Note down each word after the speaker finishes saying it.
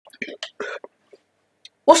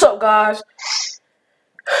What's up, guys?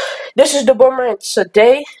 This is the Boomer, and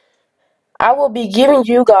today I will be giving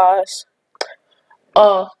you guys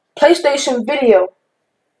a PlayStation video.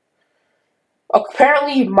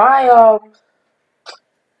 Apparently, my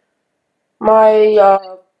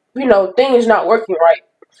thing is not working right.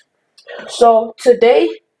 So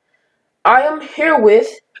today I am here with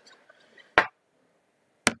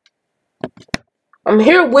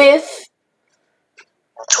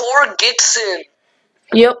Tor Gixon.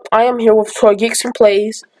 Yep, I am here with Troy Gixon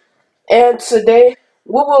Plays, and today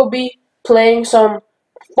we will be playing some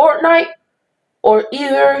Fortnite or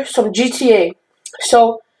either some GTA.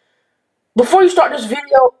 So before you start this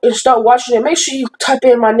video and start watching it, make sure you type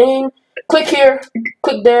in my name, click here,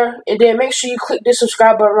 click there, and then make sure you click this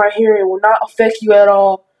subscribe button right here. It will not affect you at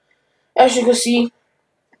all. As you can see,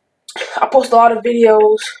 I post a lot of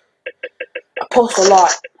videos. I post a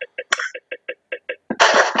lot.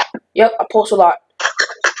 Yep, I post a lot.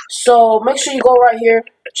 So make sure you go right here,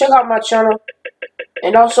 check out my channel,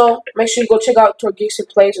 and also make sure you go check out Tor Gixon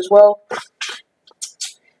Plays as well.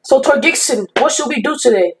 So Tor Gixon, what should we do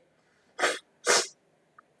today? It's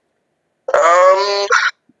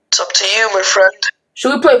up to you, my friend.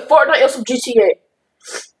 Should we play Fortnite or some GTA?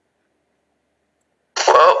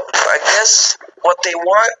 Well, I guess what they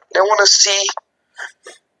want to see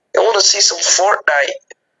some Fortnite.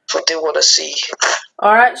 That's what they want to see.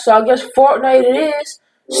 Alright, so I guess Fortnite it is.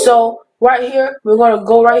 So right here, we're gonna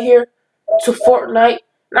go right here to Fortnite.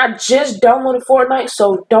 And I just downloaded Fortnite,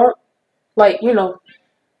 so don't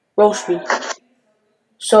roast me.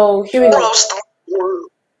 So here we go.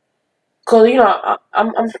 Cause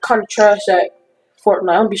I'm kind of trash at Fortnite. I'm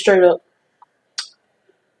gonna be straight up.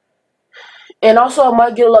 And also I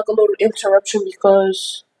might get like a little interruption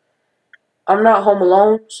because I'm not home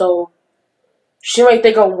alone, so she might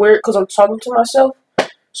think I'm weird because I'm talking to myself.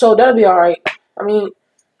 So that'll be alright. I mean,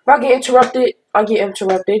 if I get interrupted, I get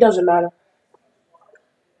interrupted. It doesn't matter.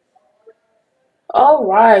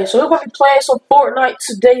 Alright, so we're going to be playing some Fortnite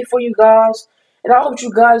today for you guys. And I hope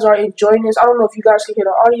you guys are enjoying this. I don't know if you guys can hear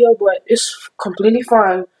the audio, but it's completely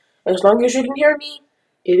fine. As long as you can hear me,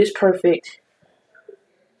 it is perfect.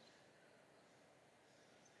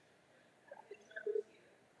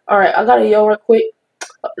 Alright, I gotta yell right quick.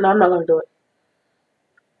 No, I'm not gonna do it.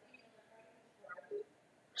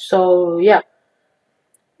 So, yeah.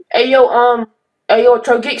 Hey, yo,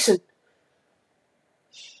 Troy Gixon.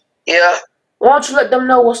 Yeah. Why don't you let them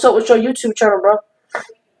know what's up with your YouTube channel, bro?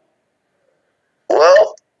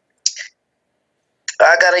 Well,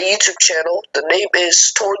 I got a YouTube channel. The name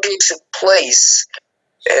is Tor Gixon Plays.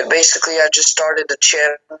 And basically, I just started the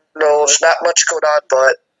channel. There's not much going on,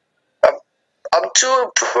 but I'm to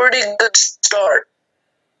a pretty good start.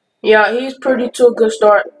 Yeah, he's pretty to a good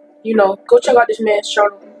start. Go check out this man's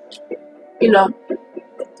channel.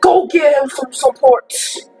 Go give him some support.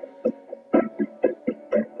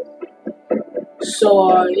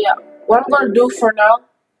 So, yeah. What I'm gonna do for now,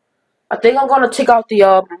 I think I'm gonna take out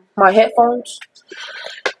the my headphones.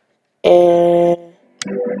 And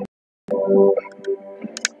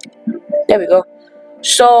there we go.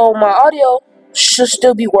 So my audio should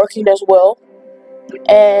still be working as well.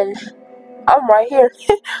 And I'm right here.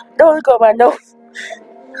 Don't look at my nose.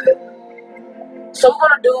 So we're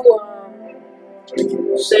gonna do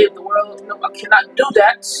save the world. No, I cannot do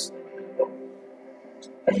that.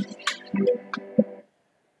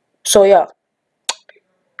 So yeah.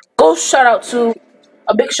 Go shout out to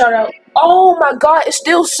a big shout out. Oh my god, it's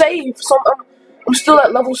still saved. So I'm still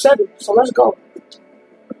at level 7. So let's go.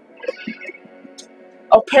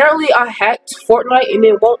 Apparently I hacked Fortnite and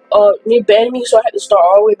it won't ban me, so I had to start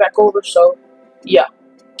all the way back over. So yeah.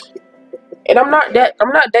 And I'm not that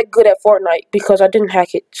good at Fortnite because I didn't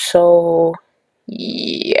hack it. So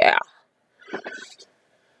yeah.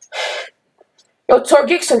 Yo, Tor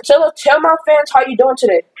Gixon, tell my fans how you doing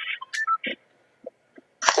today.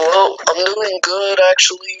 Well, I'm doing good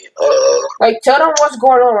actually. Tell them what's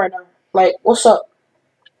going on right now. Like, what's up?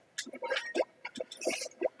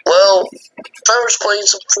 Well, Trevor's playing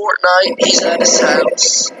some Fortnite. He's at his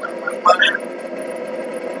house.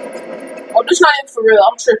 Oh, this not even for real.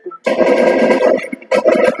 I'm tripping.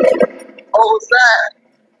 Oh, what's that?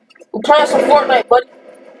 We're playing some Fortnite, buddy.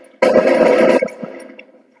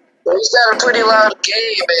 Well, he's got a pretty loud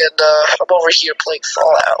game, and I'm over here playing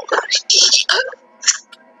Fallout.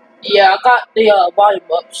 Yeah, I got the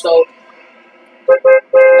volume up, so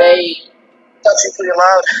hey. That's pretty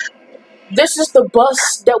loud. This is the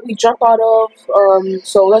bus that we jump out of.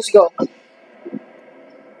 So let's go.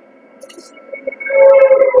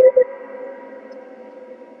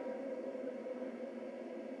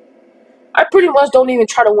 I pretty much don't even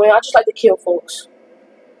try to win. I just like to kill folks.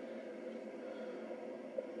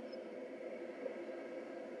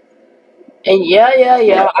 And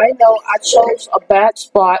yeah. I know I chose a bad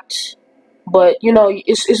spot, but you know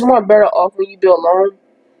it's more better off when you be alone.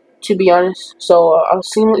 To be honest, so it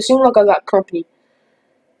seemed like I got company.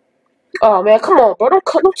 Oh man, come on, bro! Don't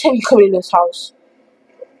tell me you coming in this house.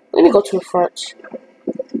 Let me go to the front.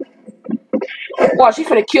 Watch, he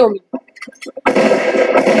finna kill me.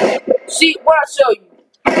 See what I tell you?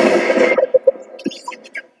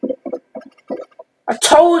 I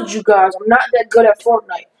told you guys I'm not that good at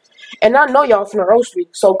Fortnite. And I know y'all finna roast me.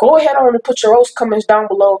 So go ahead on and put your roast comments down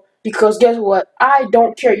below. Because guess what? I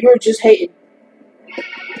don't care. You're just hating.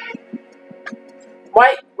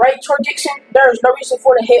 Right, Tor Dixon? There is no reason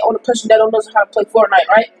for the hate on the person that don't know how to play Fortnite,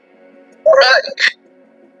 right? Right.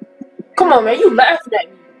 Come on, man. You laughing at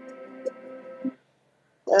me.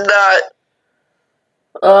 Not.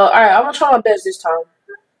 Alright. I'm gonna try my best this time.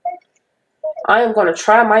 I am gonna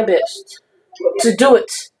try my best to do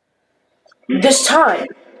it this time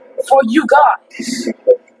for you guys.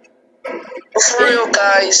 For real,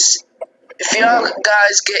 guys. If y'all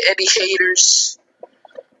guys get any haters,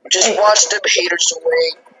 just watch them haters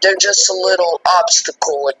away. They're just a little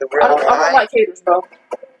obstacle in the road. I don't like haters, bro.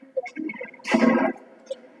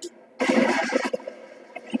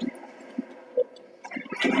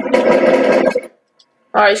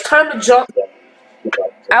 Alright, it's time to jump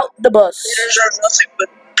out the bus. Haters are nothing but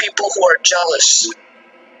people who are jealous.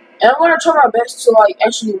 And I'm gonna try my best to like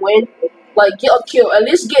actually win. Like get a kill. At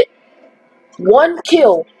least get one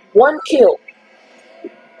kill. One kill.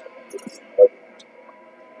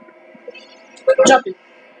 Jumping.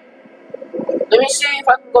 Let me see if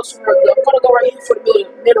I can go somewhere good. I'm gonna go right here for the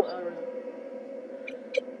middle area.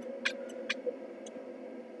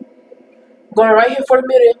 Going right here for the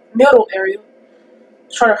middle area.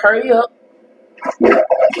 Trying to hurry up.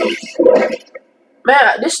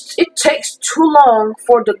 Man, it takes too long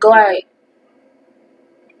for the glide.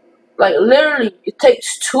 Like literally, it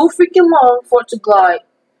takes too freaking long for it to glide.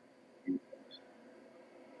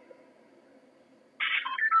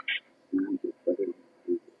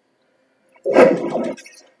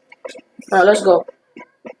 Alright, let's go.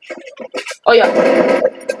 Oh yeah.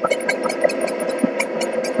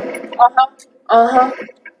 Uh-huh.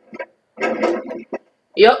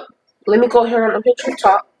 Yep. Let me go here on the picture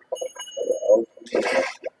top.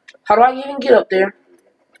 How do I even get up there?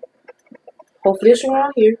 Hopefully it's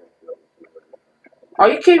around here. Are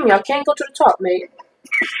you kidding me? I can't go to the top, mate.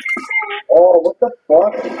 Oh, what the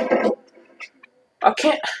fuck? I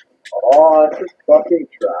can't. Oh, it's just fucking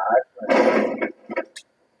trash, man.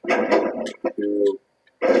 Dude.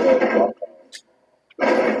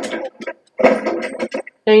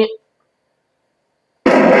 Dang it.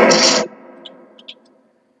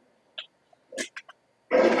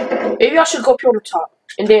 Maybe I should go up here on the top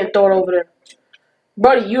and then throw it over there.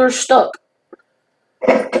 Buddy, you're stuck.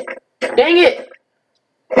 Dang it.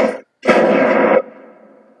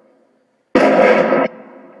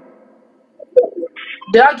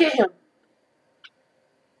 Did I get him?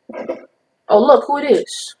 Oh, look who it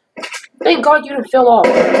is. Thank God you didn't fell off.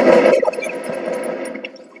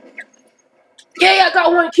 Yeah, I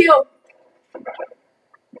got one kill.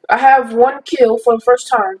 I have one kill for the first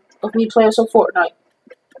time of me playing some Fortnite.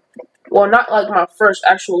 Well, not like my first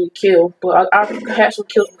actual kill, but I've had some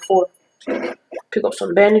kills before. Pick up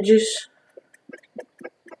some bandages.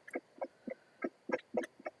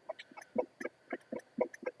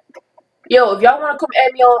 Yo, if y'all wanna come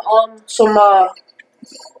add me on some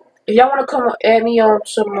if y'all wanna come add me on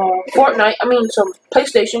some Fortnite, I mean some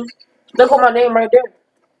PlayStation, look at my name right there.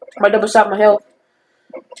 Right there beside my health.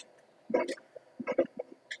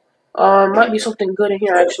 Might be something good in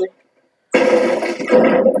here actually.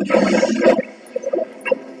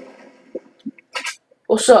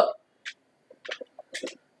 What's up?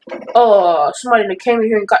 Oh, somebody that came in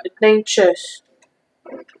here and got the thing chest.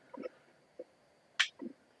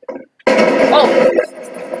 Oh!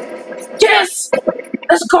 Yes!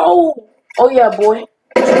 Let's go! Oh yeah, boy.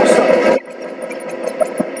 What's up?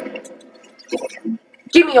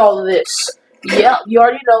 Give me all of this. Yeah, you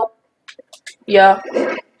already know. Yeah,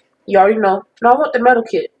 you already know. No, I want the metal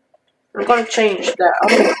kit. I'm gonna change that. I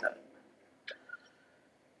don't want that.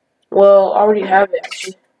 Well, I already have it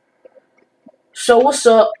actually. So what's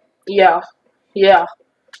up? Yeah.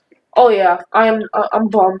 Oh yeah, I'm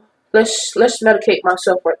bummed. Let's medicate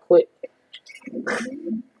myself right quick.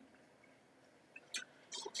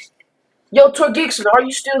 Yo, Tor Dixon, are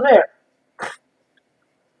you still there?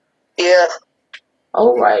 Yeah.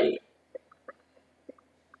 Alrighty.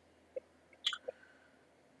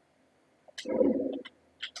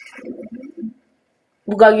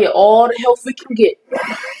 We gotta get all the health we can get.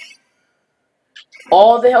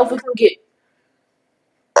 All the health we can get.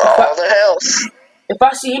 all the health. If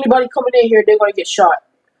I see anybody coming in here, they're gonna get shot.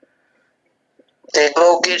 They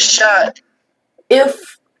go get shot.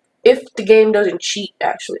 If the game doesn't cheat,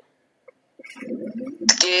 actually.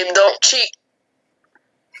 The game don't cheat.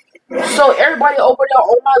 So everybody over there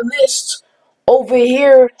on my list over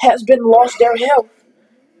here has been lost their health.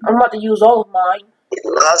 I'm about to use all of mine.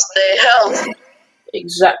 Lost their health.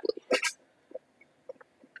 Exactly.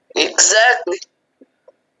 Exactly.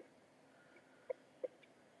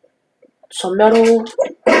 Some metal.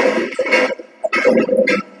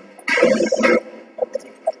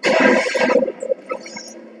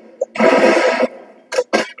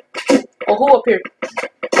 Oh, who up here?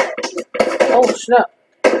 Oh, snap.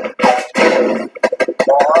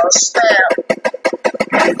 Oh, snap.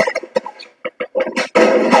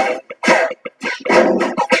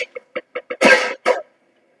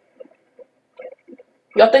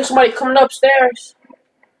 Y'all think somebody coming upstairs?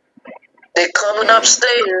 They coming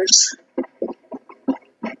upstairs.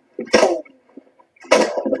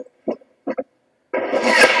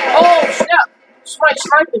 Oh, snap. Somebody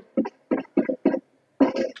sniping.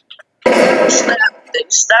 Oh, snap. They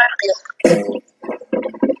snap you.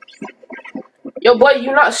 Yo, buddy,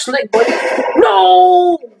 you're not slick, buddy.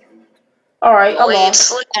 No! Alright, I You ain't lost.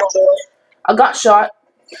 slick, my boy. I got shot.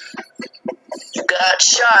 You got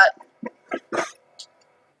shot.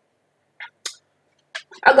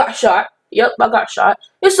 I got shot. Yep, I got shot.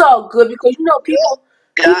 It's all good because, you know, people...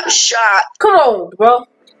 Got shot. Come on, bro.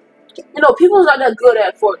 You know, people's not that good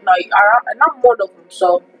at Fortnite, and I'm one of them,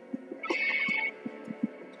 so...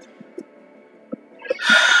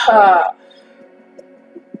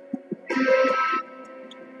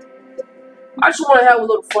 I just want to have a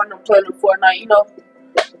little fun and playing Fortnite, you know.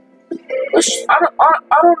 I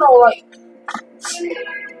don't know, like...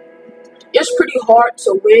 It's pretty hard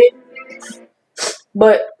to win,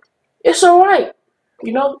 but it's alright.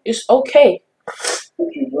 You know, it's okay.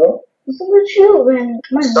 What you, bro? What's up with you, man?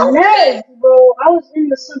 My legs, bro. I was in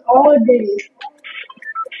the sun all day.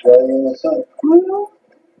 Why you in the sun?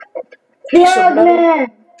 Piece Yeah, of metal.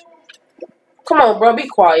 man. Come on, bro, be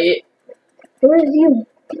quiet. Where's you?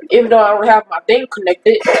 Even though I don't have my thing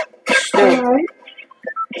connected, still, Alright.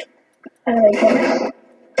 Alright,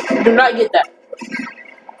 do not get that.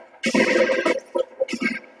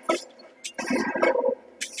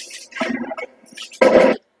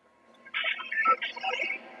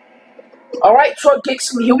 Alright, Troy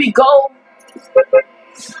Dixon, here we go.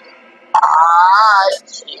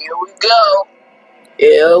 Alright, here we go.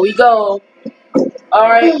 Here we go.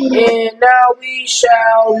 Alright, and now we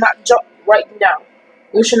shall not jump right now.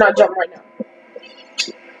 We should not jump right now.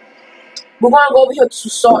 We're gonna go over here to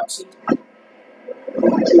Salty.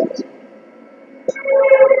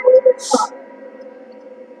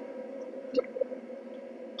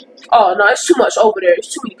 Oh no, it's too much over there.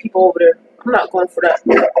 It's too many people over there. I'm not going for that.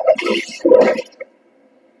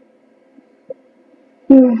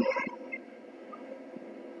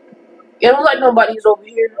 Yeah, don't let nobody's over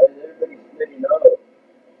here. Everybody's splitting up.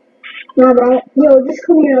 No, bro. Yo, just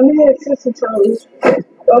come here. I'm here to tell you.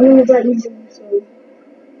 I'm gonna let you do so.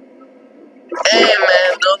 Hey,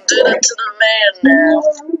 man, don't do that to the man now.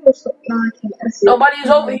 I'm gonna stop. No, I can't. That's it. Nobody's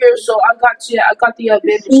over here, so I got the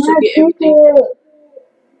advantage to get everything.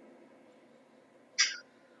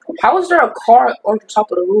 How is there a car on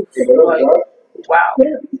top of the roof? Like, wow.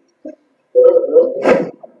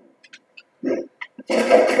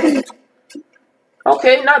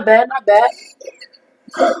 Okay, not bad, not bad.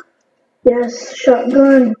 Yes,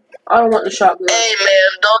 shotgun. I don't want the shotgun. Hey,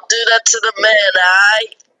 man, don't do that to the man,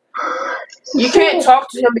 alright? You can't talk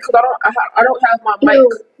to him because I don't have my mic. Yo,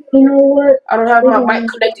 you know what? I don't have my mic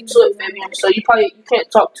connected to it, Fabian. So you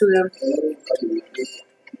can't talk to him.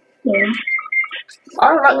 Yeah. I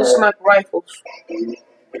don't like the sniper rifles.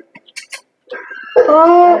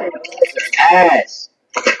 Oh. Ass.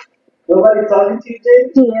 Nobody talking to you, Jay?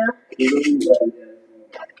 Yeah.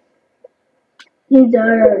 He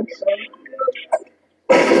died.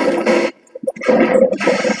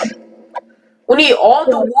 We need all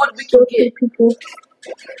the wood we can get. People.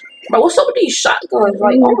 But what's up with these shotguns?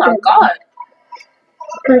 Like, oh my god.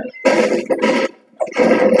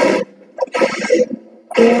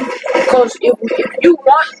 Because if you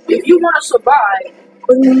want to survive,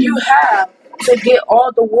 you have to get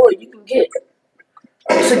all the wood you can get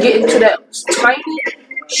to get into that tiny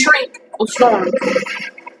shrink of storm.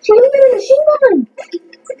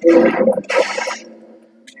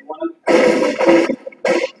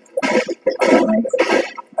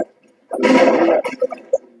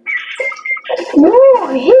 No,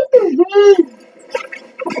 I hate this game.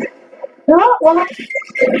 No, what?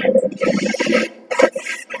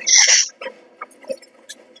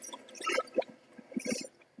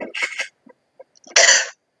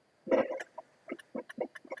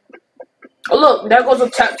 There goes a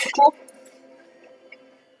tactical.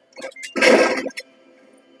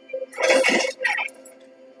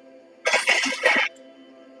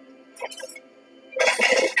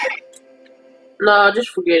 Nah, just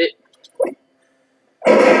forget it.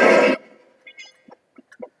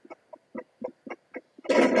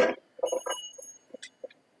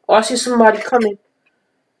 Oh, I see somebody coming.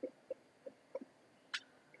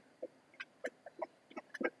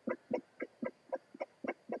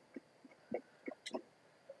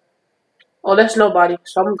 Oh, that's nobody,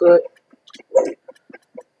 so I'm good.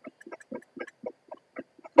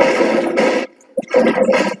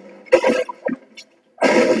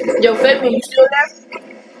 Yo, Fabian, you still there?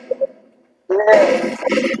 Yeah.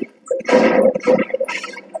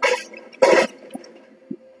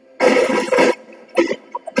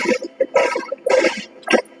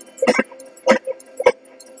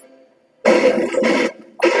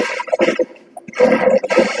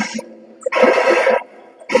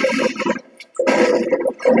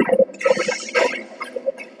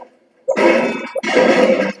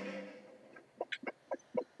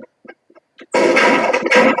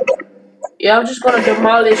 Yeah, I'm just gonna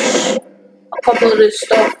demolish a couple of this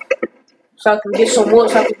stuff so I can get some wood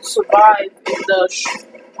so I can survive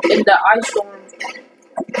in the ice storm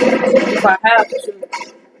if I have to.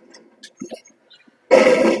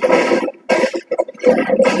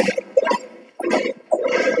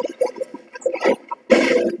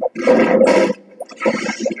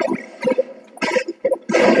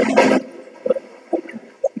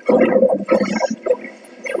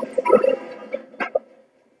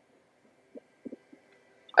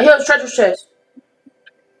 I hear a treasure chest.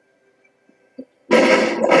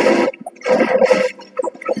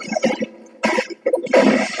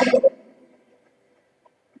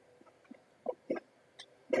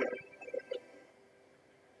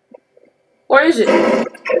 Where is it?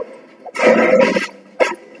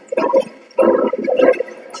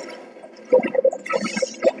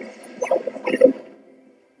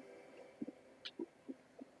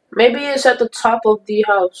 Maybe it's at the top of the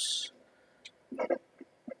house.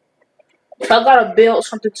 So I gotta build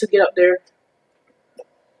something to get up there.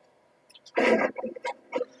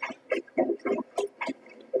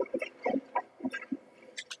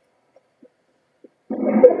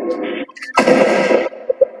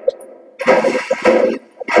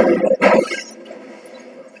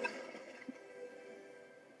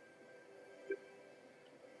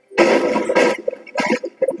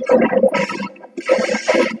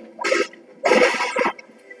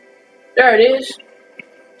 There it is.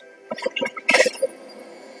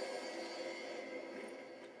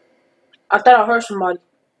 I thought I heard somebody.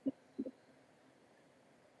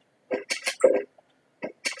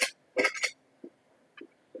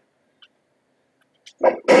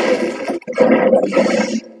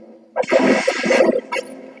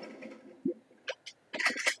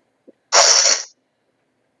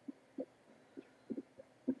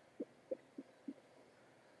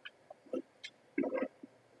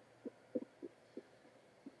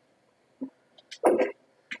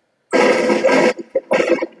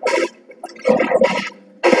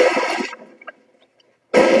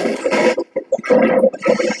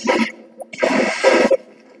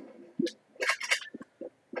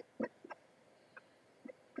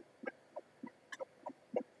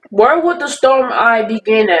 Where would the storm eye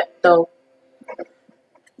begin at, though?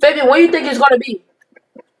 Fabian, what do you think it's gonna be?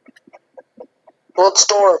 What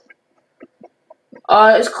storm?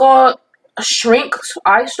 It's called a shrink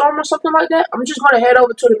ice storm or something like that. I'm just gonna head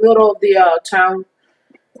over to the middle of the town,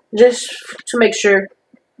 just to make sure.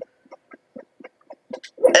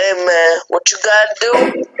 Hey man, what you gotta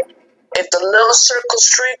do? If the little circle's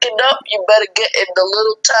shrinking up, you better get in the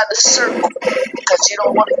little tiny circle. Because you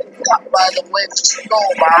don't want to get caught by the wave of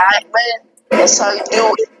storm, alright man? That's how you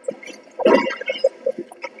do it.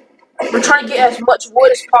 I'm trying to get as much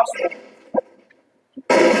wood as possible.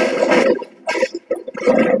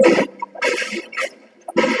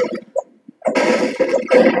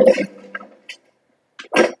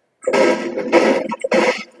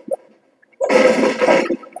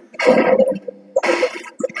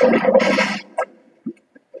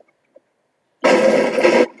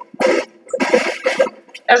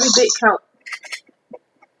 Every bit count.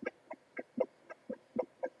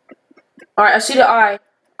 Alright, I see the eye.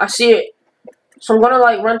 I see it. So I'm gonna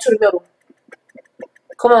like run to the middle.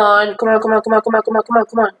 Come on, come on, come on, come on, come on, come on, come on,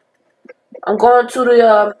 come on. I'm going to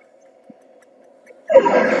the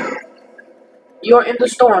you're in the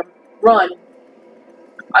storm. Run.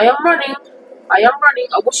 I am running. I am running.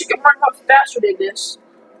 I wish I could run much faster than this.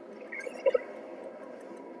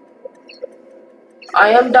 I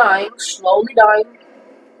am dying. Slowly dying.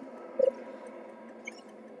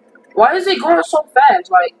 Why is it going so fast?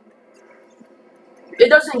 Like, it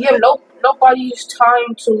doesn't give nobody's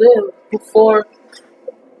time to live before.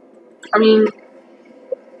 I mean,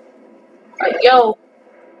 like, yo,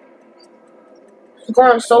 it's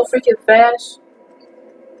going so freaking fast.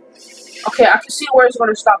 Okay, I can see where it's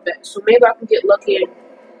gonna stop at. So maybe I can get lucky and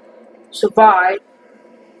survive.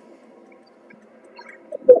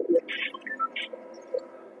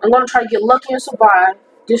 I'm gonna try to get lucky and survive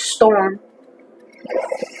this storm.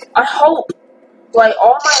 I hope, like,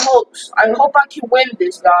 all my hopes, I hope I can win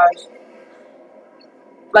this, guys.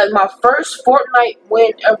 Like, my first Fortnite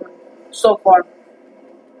win ever so far.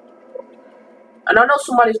 And I know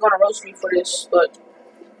somebody's gonna roast me for this, but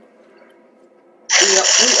we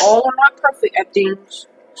all are not perfect at things,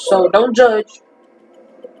 so don't judge.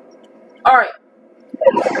 Alright.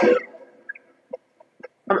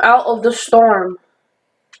 I'm out of the storm.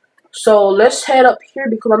 So let's head up here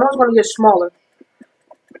because I know it's gonna get smaller.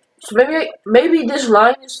 So maybe this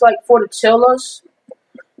line is like for to tell us.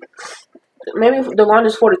 Maybe the line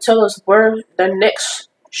is for to tell us where the next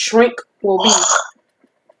shrink will be.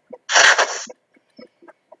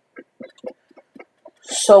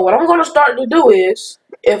 So what I'm gonna start to do is,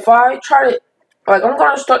 if I try to, like, I'm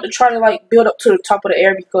gonna start to try to like build up to the top of the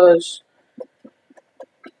air because,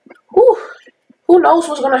 who knows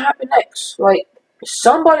what's gonna happen next? Like,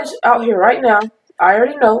 somebody's out here right now. I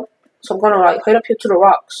already know. So I'm gonna like head up here to the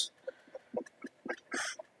rocks.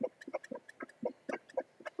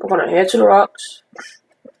 I'm gonna head to the rocks.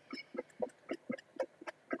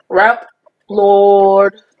 Rap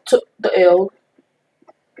Lord took the L.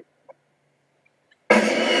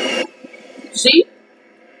 See?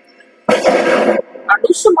 I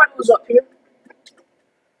knew somebody was up here.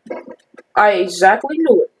 I exactly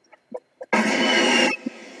knew it.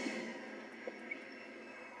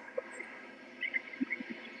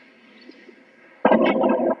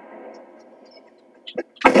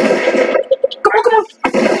 Come on, come on.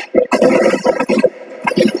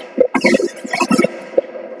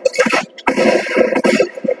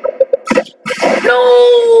 No!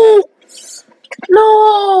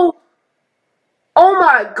 No! Oh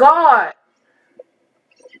my god!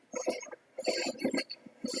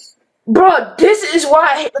 Bro, this is why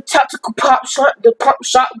I hate the tactical pump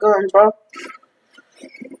shotgun, bro.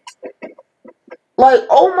 Like,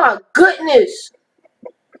 oh my goodness.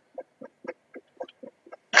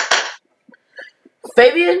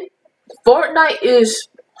 Fabian, Fortnite is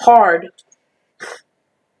hard.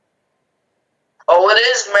 Oh, it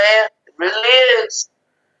is, man. It really is.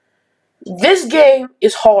 This game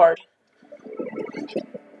is hard.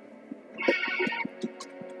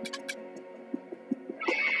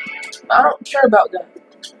 I don't care about that.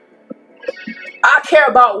 I care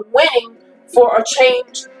about winning for a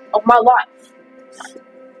change of my life.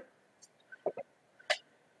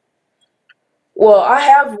 Well, I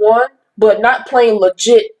have won, but not playing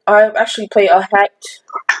legit. I've actually played a hacked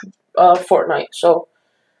Fortnite, so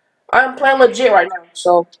I'm playing legit right now.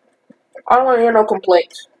 So I don't want to hear no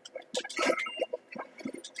complaints.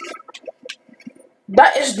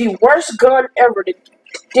 That is the worst gun ever. The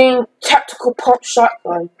dang tactical pump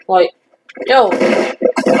shotgun. Like, yo,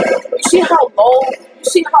 you see how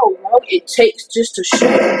long it takes just to shoot?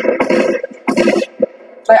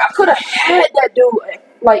 Like, I could have had that dude.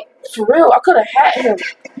 Like, for real, I could have had him.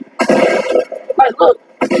 Like, look,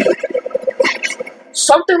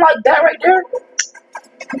 something like that right there,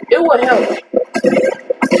 it would help.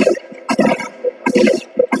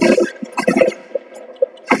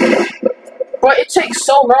 But it takes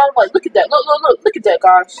so long. Like, look at that. Look at that,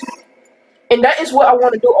 guys. And that is what I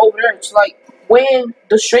want to do over there. It's like, win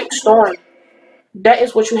the Shrink Storm. That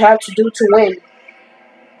is what you have to do to win.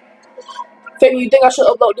 Fabi, you think I should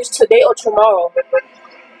upload this today or tomorrow?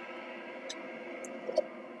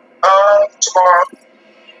 Tomorrow.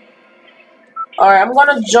 Alright, I'm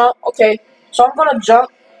gonna jump. Okay, so I'm gonna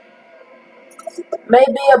jump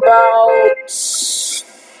maybe about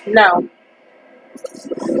now.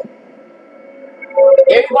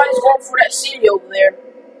 Everybody's going for that city over there.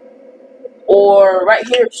 Or right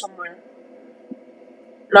here somewhere.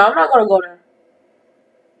 No, I'm not gonna go there.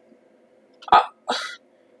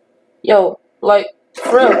 Yo, like,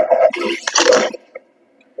 for real.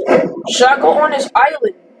 Should I go on this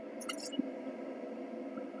island?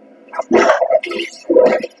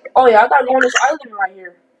 Oh yeah, I gotta go on this island right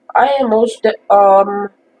here. I am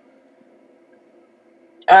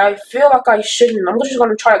I feel like I shouldn't. I'm just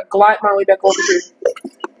gonna try to glide my way back over here.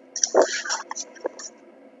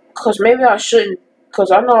 Cause maybe I shouldn't.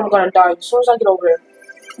 Cause I know I'm gonna die as soon as I get over there.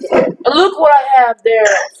 And look what I have there.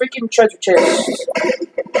 Freaking treasure chest.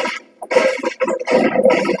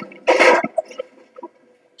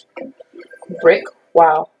 brick.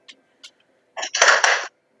 Wow.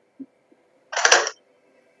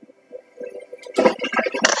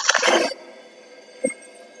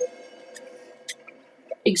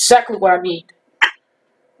 Exactly what I need.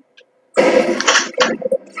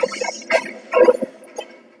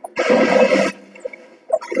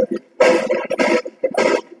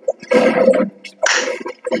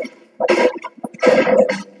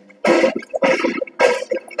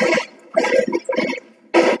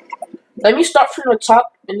 Let me start from the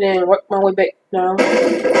top and then work my way back down.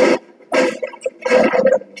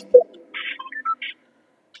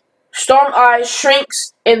 Storm Eye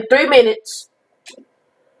shrinks in 3 minutes.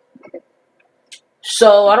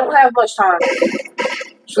 So I don't have much time.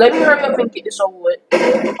 So let me hurry up and get this over with.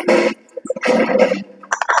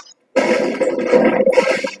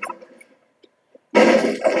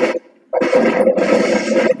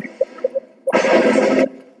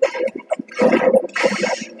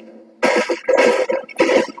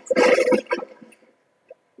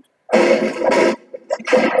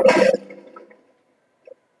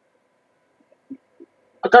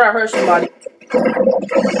 I thought I heard somebody.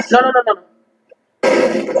 No, no, no, no, no.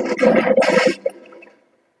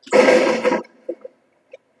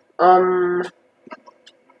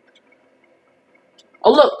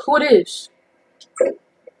 Oh look, who it is.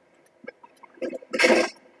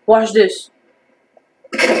 Watch this.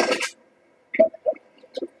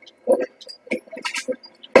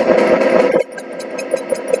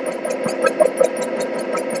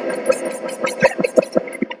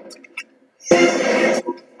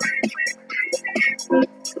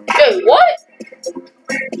 Hey, what?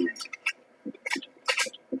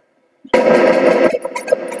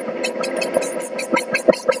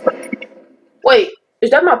 Wait, is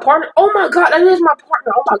that my partner? Oh my god, that is my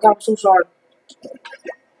partner. Oh my god, I'm so sorry.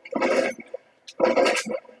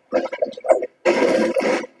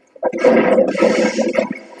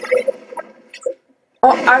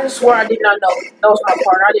 Oh, I swear I did not know. That was my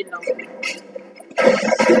partner. I didn't know.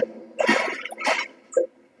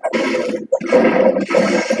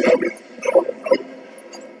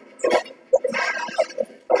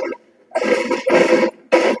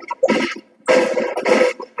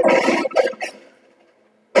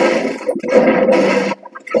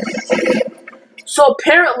 So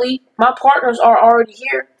apparently, my partners are already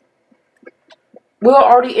here. We're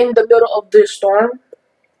already in the middle of this storm.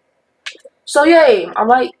 So yay, I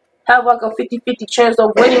might have like a 50-50 chance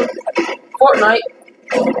of winning Fortnite.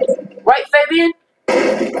 Right, Fabian?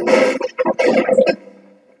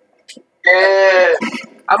 Yeah.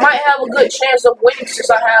 I might have a good chance of winning since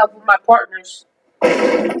I have my partners.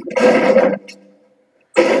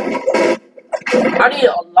 I need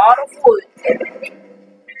a lot of wood.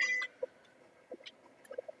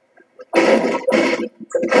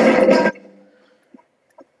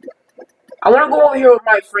 I want to go over here with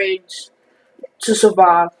my friends to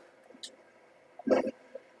survive.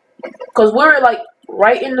 Because we're like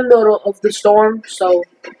right in the middle of the storm, so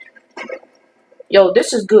yo,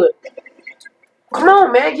 this is good. Come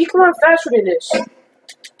on, man, you can run faster than this.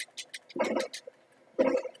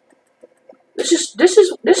 This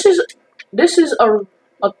is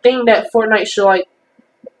a thing that Fortnite should like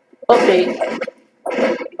update.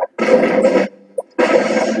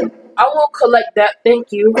 I will collect that,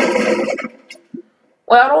 thank you.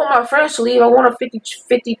 Well, I don't want my friends to leave. I want a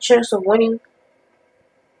 50-50 chance of winning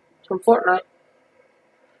from Fortnite.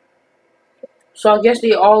 So I guess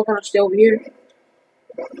they all gonna stay over here.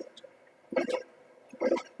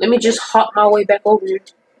 Let me just hop my way back over here.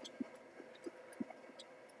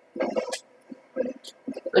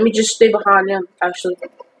 Let me just stay behind them, actually.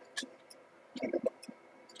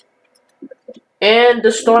 And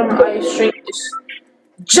the storm ice shrink is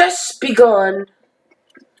just begun.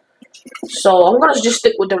 So I'm gonna just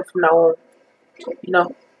stick with them from now on. You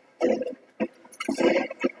know.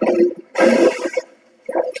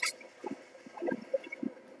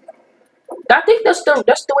 I think that's the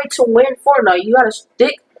way to win Fortnite. You gotta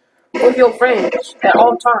stick with your friends at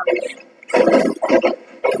all times.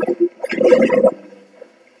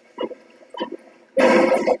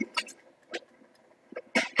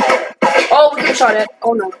 Oh, we can try that.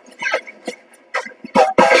 Oh no.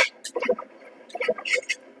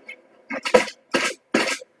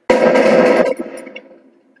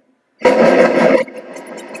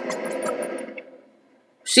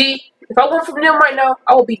 See, if I went from them right now,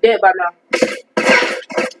 I would be dead by now.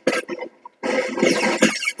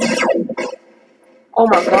 Oh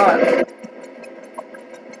my god.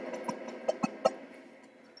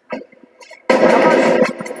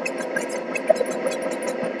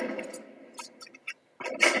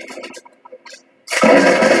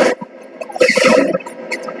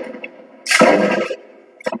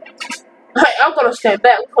 gonna stand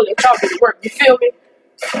back. We're gonna let y'all do the work. You feel me?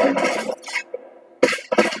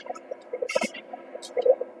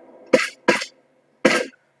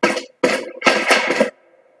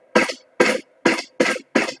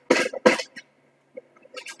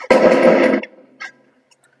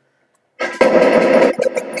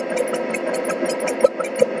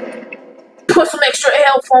 Put some extra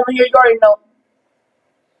health on here. You already know.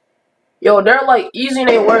 Yo, they're like easing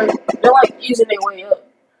their work. They're like easing their way up.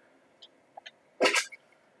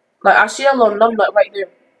 Like I see a little numbnut right there.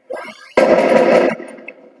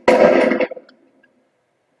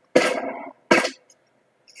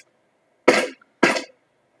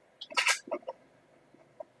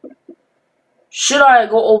 Should I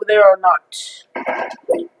go over there or not?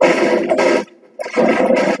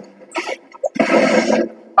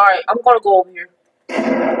 Alright, I'm gonna go over here.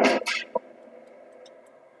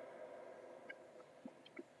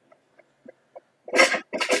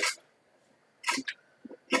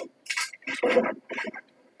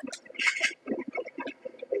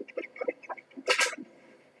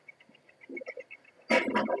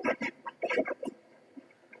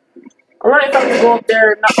 I wonder if I can go up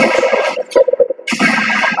there and not.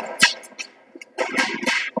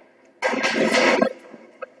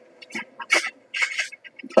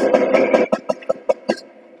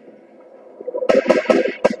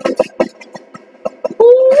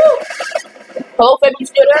 Ooh. Hello, Fabi, you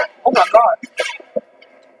still there? Oh my god.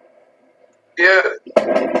 Yeah.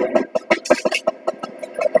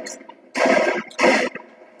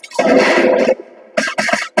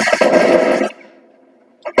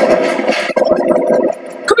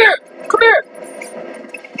 Come here! Come here!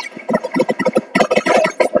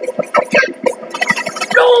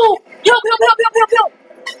 No! Help! Help! Help! Help! Help! Help!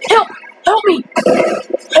 Help! Help me!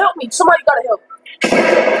 Help me! Somebody gotta help.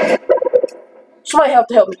 Somebody have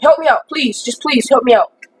to help me. Help me out, please. Just please help me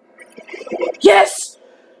out. Yes!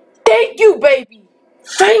 Thank you, baby!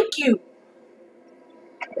 Thank you!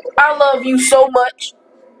 I love you so much.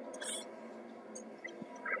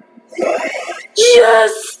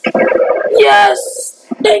 Yes! Yes!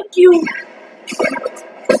 Thank you!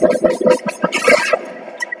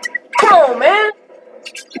 Come on, man!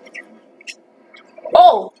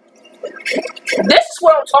 Oh! This is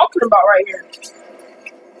what I'm talking about right here.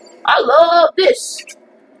 I love this.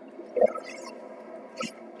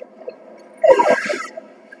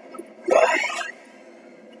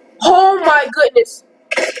 Oh my goodness.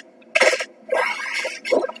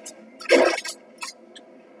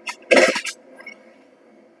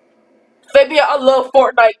 Baby, I love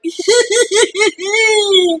Fortnite.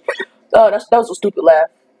 Oh, that was a stupid laugh.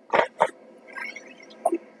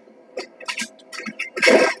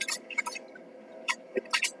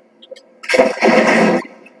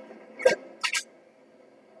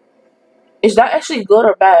 Is that actually good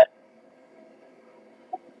or bad?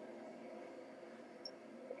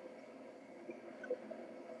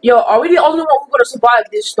 Yo, are we the only one who's gonna survive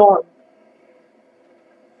this storm?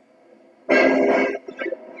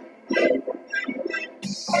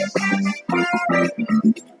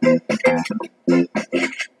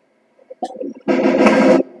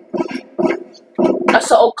 That's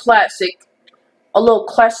an old classic. A little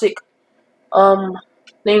classic,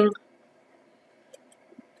 thing.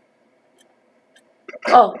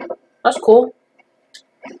 Oh, that's cool.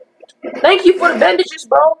 Thank you for the bandages,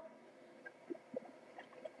 bro.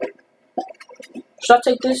 Should I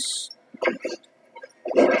take this?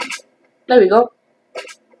 There we go.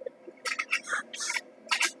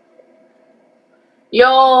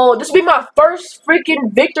 Yo, this will be my first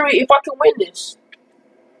freaking victory if I can win this.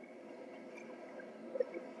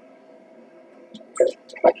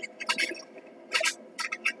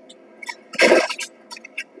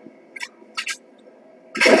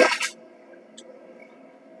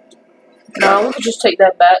 Nah, we could just take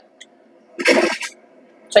that back.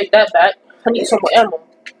 Take that back. I need some more ammo.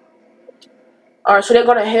 Alright, so they're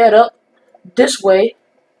gonna head up this way.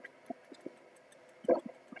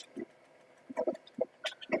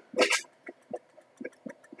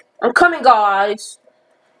 I'm coming, guys.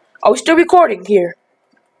 Are we still recording here?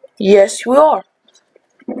 Yes, we are.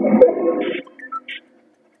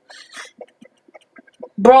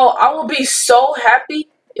 Bro, I will be so happy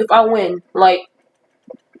if I win. Like,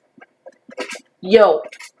 yo.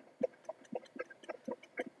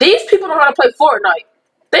 These people know how to play Fortnite.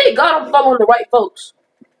 Thank God I'm following the right folks.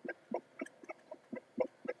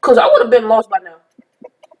 Because I would have been lost by now.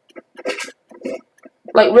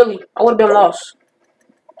 Like, really, I would have been lost.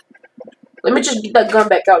 Let me just get that gun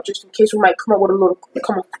back out just in case we might come up with a little,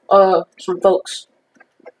 some folks.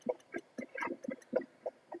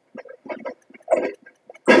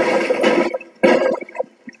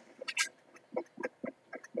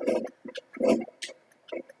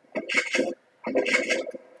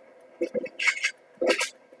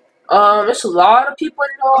 It's a lot of people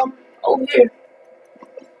in over here.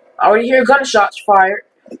 I already hear gunshots fired.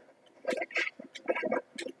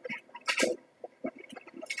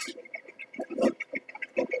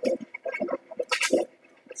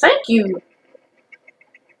 Thank you.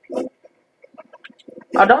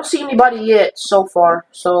 I don't see anybody yet so far,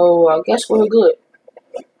 so I guess we're good.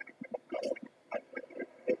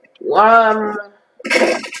 Um,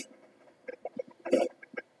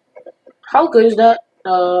 how good is that?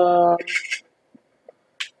 I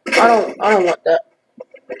don't want that.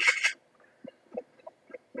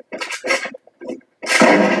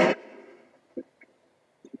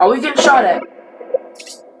 Are we getting shot at?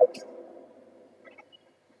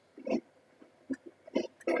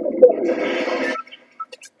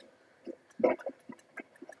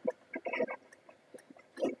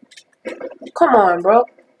 Come on, bro.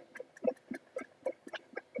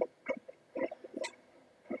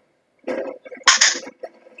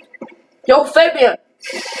 Yo, Fabian,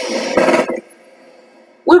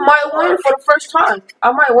 we might win for the first time.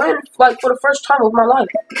 I might win, like, for the first time of my life.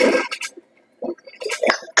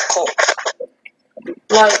 Cool.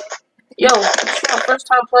 Like, yo, this is my first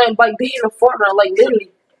time playing, like, beating a Fortnite, like,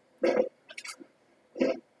 literally.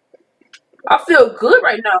 I feel good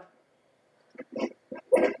right now.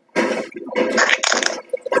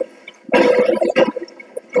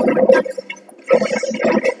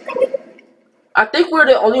 I think we're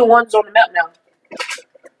the only ones on the map now.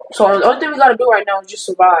 So the only thing we gotta do right now is just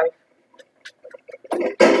survive.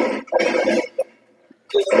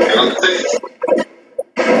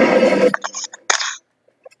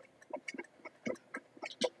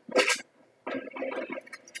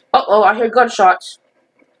 Uh-oh, I hear gunshots.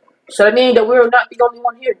 So that means that we're not the only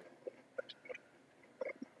one here.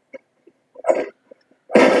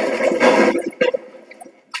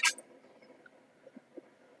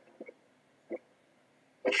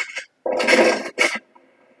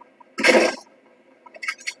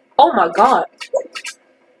 Oh my god.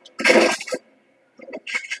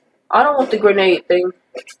 I don't want the grenade thing.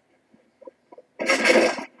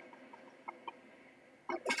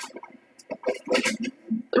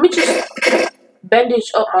 Let me just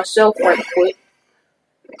bandage up myself right quick.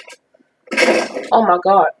 Oh my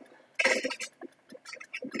god.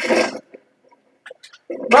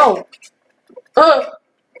 Bro.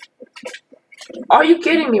 Are you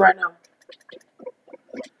kidding me right now?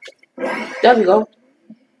 There we go.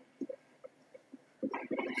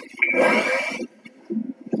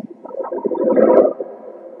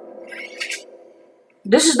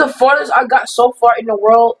 This is the farthest I got so far in the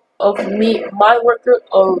world of my record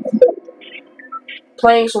of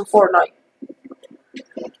playing some Fortnite.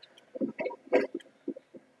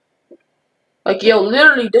 Like, yo,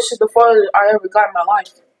 literally, this is the farthest I ever got in my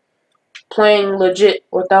life. Playing legit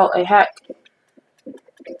without a hack.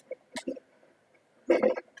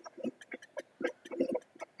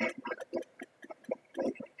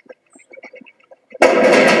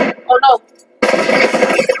 Oh no.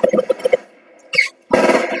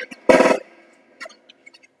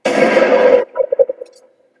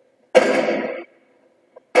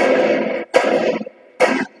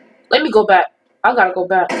 Let me go back. I gotta go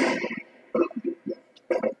back.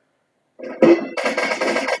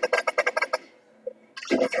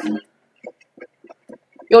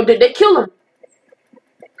 Yo, did they kill him?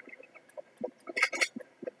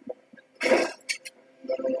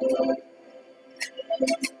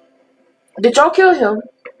 Did y'all kill him?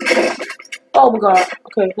 Oh my god.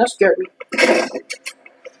 Okay, that scared me.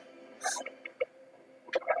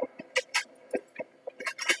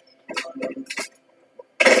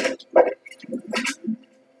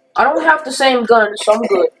 I don't have the same gun, so I'm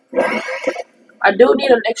good. I do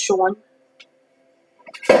need an extra one.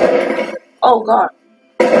 Oh god.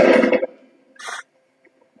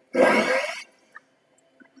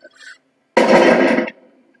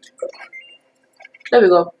 There we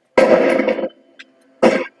go.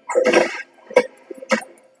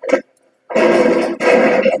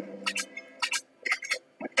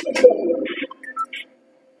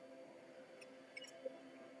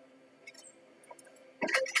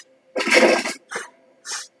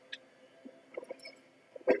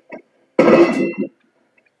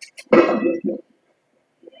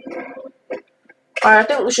 Alright, I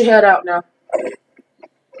think we should head out now.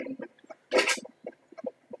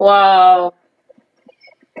 Wow.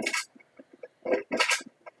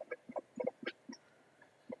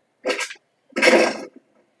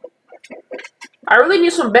 I really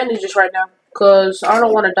need some bandages right now, because I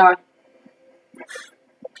don't want to die.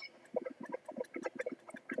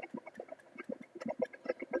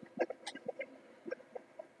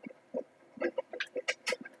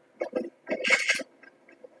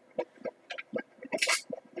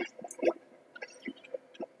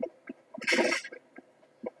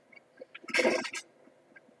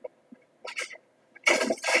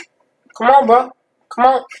 Come on, bro. Come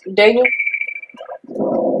on, Daniel.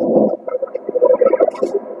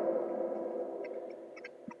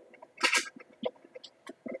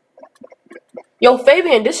 Yo,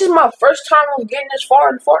 Fabian, this is my first time of getting this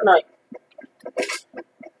far in Fortnite.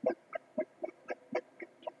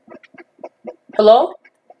 Hello?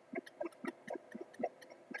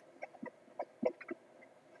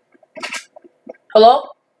 Hello?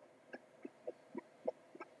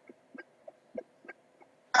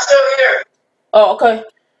 I'm still here. Oh, okay.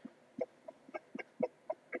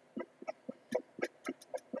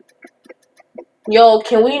 Yo,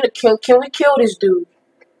 can we kill this dude?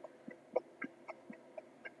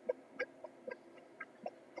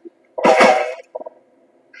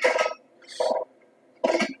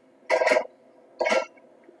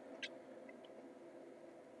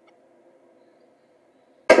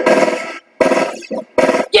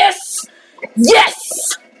 Yes!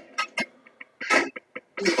 Yes!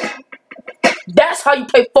 That's how you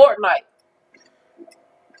play Fortnite.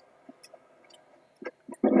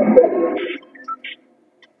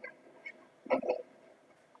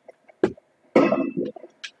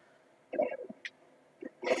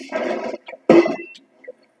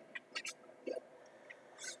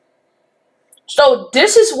 So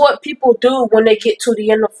this is what people do when they get to the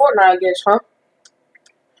end of Fortnite, I guess, huh?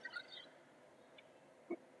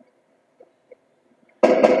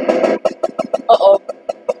 Uh-oh.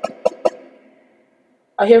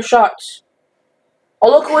 I hear shots. Oh,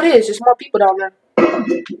 look who it is. There's more people down there.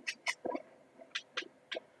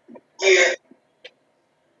 Yeah.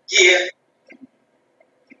 Yeah.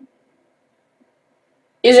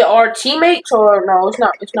 Is it our teammates or no? It's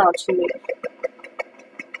not. It's not our teammates.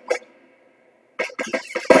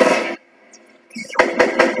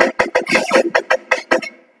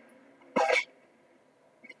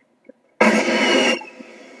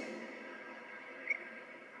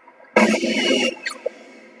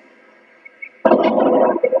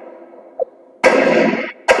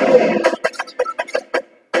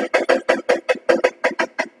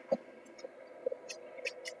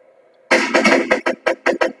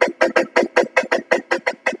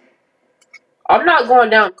 I'm not going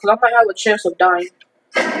down because I might have a chance of dying.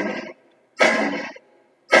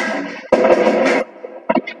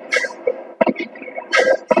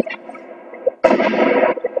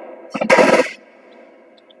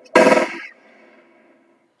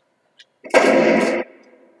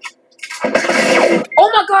 Oh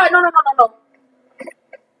my god, no, no, no, no, no.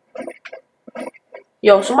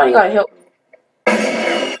 Yo, somebody gotta help me.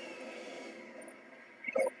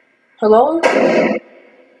 Hello?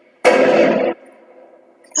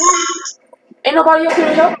 Ain't nobody up here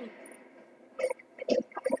to help me.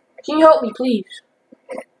 Can you help me, please?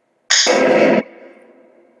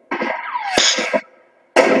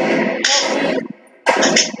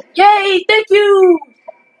 Yay, thank you!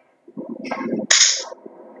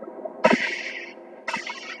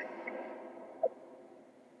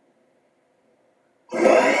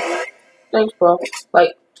 Thanks, bro.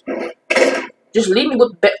 Like, just leave me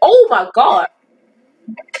with the oh my god!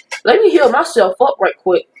 Let me heal myself up right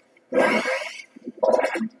quick.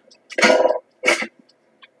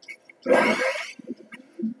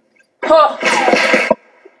 Huh.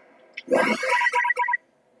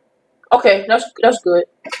 Okay, that's good.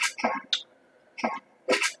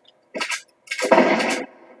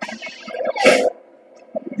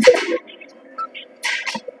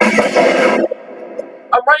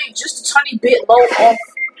 I'm running just a tiny bit low off.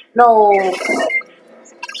 No.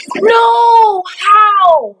 No!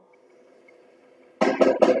 How?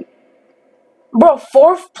 Bro,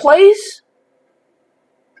 4th place?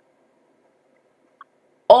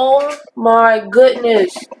 Oh my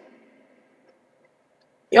goodness.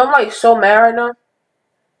 Yo, I'm like so mad right now.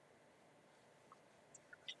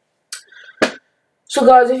 So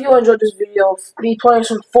guys, if you enjoyed this video of me playing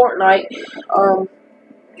some Fortnite,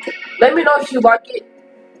 let me know if you like it.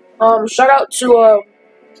 Shout out to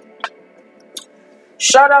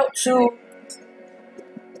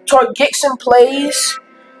Gixon Plays.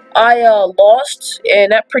 I lost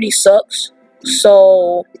and that pretty sucks.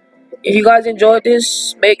 So if you guys enjoyed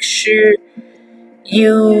this, make sure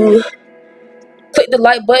you click the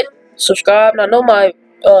like button, subscribe. And I know my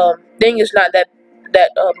thing is not that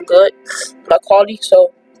good, my quality.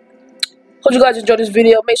 So hope you guys enjoyed this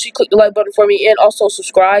video. Make sure you click the like button for me and also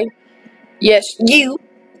subscribe. Yes, you.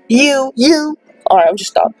 Alright, I'm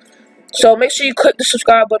just stopped. So make sure you click the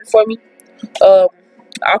subscribe button for me.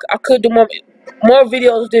 I could do more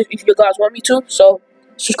videos of this if you guys want me to. So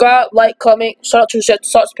subscribe, like, comment. Shout out to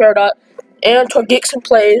Salts Paradox and to Gixon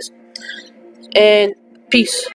Plays. And peace.